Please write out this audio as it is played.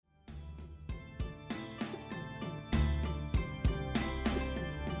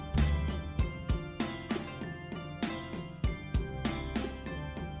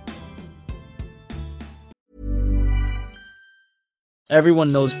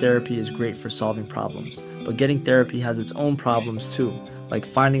Everyone knows therapy is great for solving problems, but getting therapy has its own problems too, like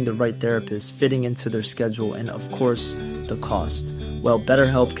finding the right therapist, fitting into their schedule, and of course, the cost. Well,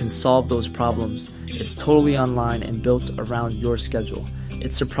 BetterHelp can solve those problems. It's totally online and built around your schedule.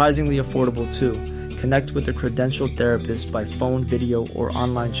 It's surprisingly affordable too. Connect with a credentialed therapist by phone, video, or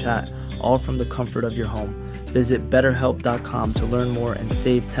online chat, all from the comfort of your home. Visit BetterHelp.com to learn more and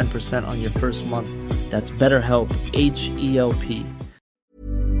save 10% on your first month. That's BetterHelp, H-E-L-P.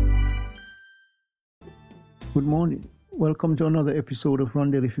 Good morning. Welcome to another episode of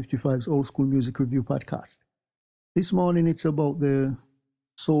Rondelli 55's Old School Music Review Podcast. This morning it's about the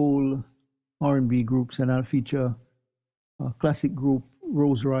soul R&B groups, and I'll feature a classic group,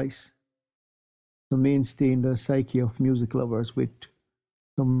 Royce, the mainstay in the psyche of music lovers with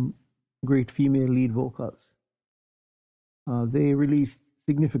some great female lead vocals. They released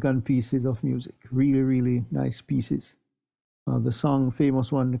significant pieces of music, really nice pieces. The song, famous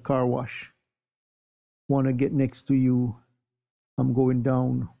one, The Car Wash, Wanna Get Next to You, I'm Going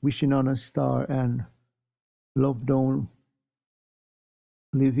Down, Wishing on a Star, and Love Don't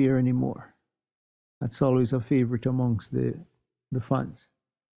Live Here Anymore. That's always a favorite amongst the fans.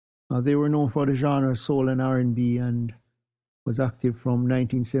 They were known for the genre soul and R&B and was active from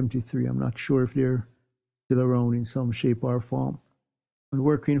 1973. I'm not sure if they're still around in some shape or form. And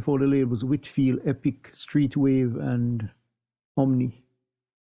working for the labels Whitfield, Epic, Streetwave, and Omni.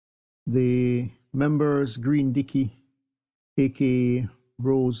 The members, Green Dickey, aka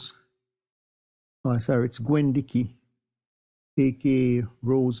it's Gwen Dickey, aka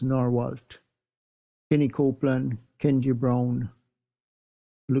Rose Narwhalt, Kenny Copeland, Kenji Brown,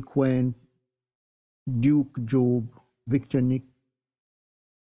 LeQuint, Duke Job, Victor Nick,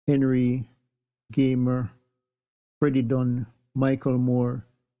 Henry Gamer, Freddie Dunn, Michael Moore,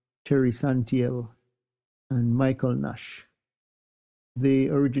 Terry Santiel, and Michael Nash. They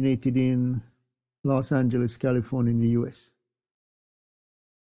originated in Los Angeles, California, in the US.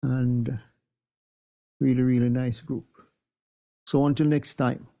 And really nice group. So until next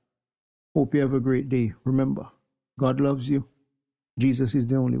time, hope you have a great day. Remember, God loves you. Jesus is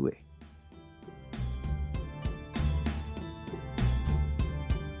the only way.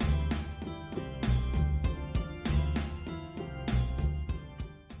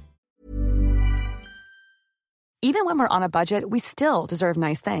 Even when we're on a budget, we still deserve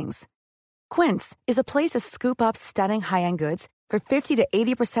nice things. Quince is a place to scoop up stunning high-end goods for 50 to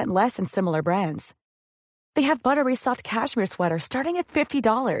 80% less than similar brands. They have buttery soft cashmere sweaters starting at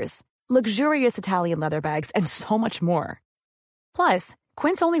 $50, luxurious Italian leather bags, and so much more. Plus,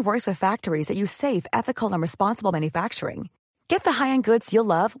 Quince only works with factories that use safe, ethical, and responsible manufacturing. Get the high-end goods you'll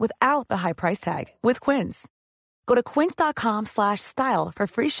love without the high price tag with Quince. Go to quince.com/style for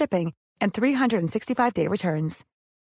free shipping and 365-day returns.